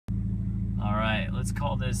Alright, let's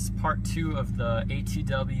call this part 2 of the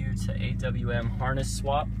ATW to AWM harness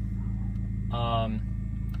swap.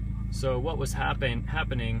 So what was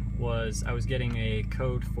happening was I was getting a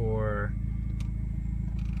code for,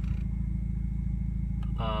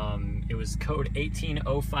 it was code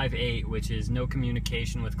 18058, which is no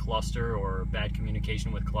communication with cluster or bad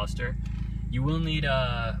communication with cluster. You will need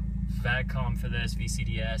a VADCOM for this,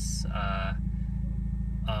 VCDS.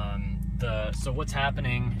 So what's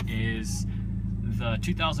happening is the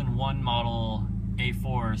 2001 model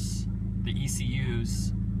A4s, the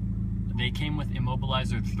ECUs, they came with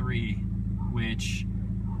Immobilizer 3, which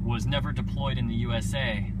was never deployed in the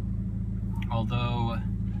USA, although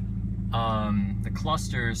the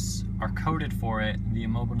clusters are coded for it. The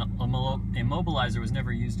Immobilizer was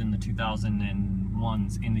never used in the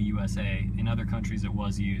 2001s in the USA. In other countries it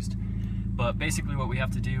was used. But basically what we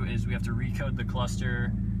have to do is we have to recode the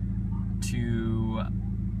cluster to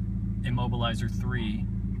Immobilizer 3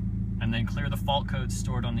 and then clear the fault codes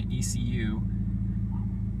stored on the ECU,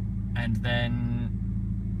 and then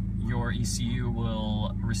your ECU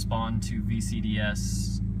will respond to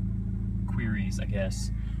VCDS queries, I guess.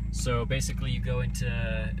 So basically you go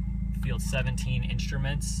into field 17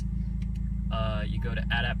 instruments, you go to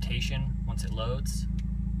adaptation once it loads,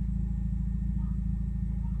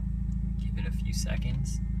 give it a few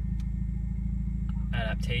seconds,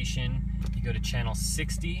 adaptation, you go to channel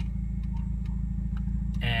 60,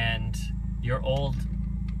 and your old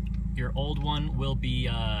one will be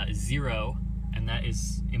 0, and that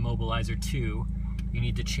is Immobilizer 2. You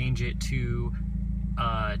need to change it to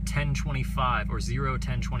 1025 or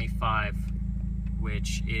 01025,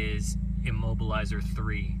 which is Immobilizer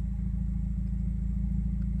 3.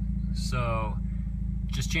 So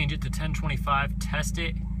just change it to 1025, test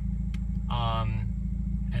it,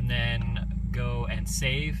 and then go and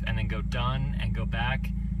save, and then go done and go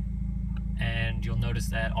back, and you'll notice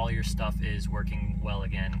that all your stuff is working well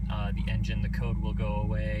again. The engine, the code will go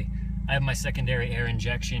away. I have my secondary air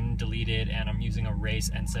injection deleted, and I'm using a race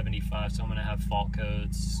N75, so I'm going to have fault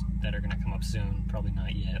codes that are going to come up soon. Probably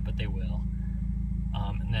not yet, but they will.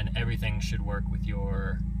 And then everything should work with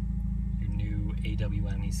your new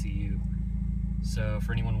AWM ECU. So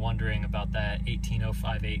for anyone wondering about that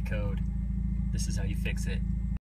 18058 code, this is how you fix it.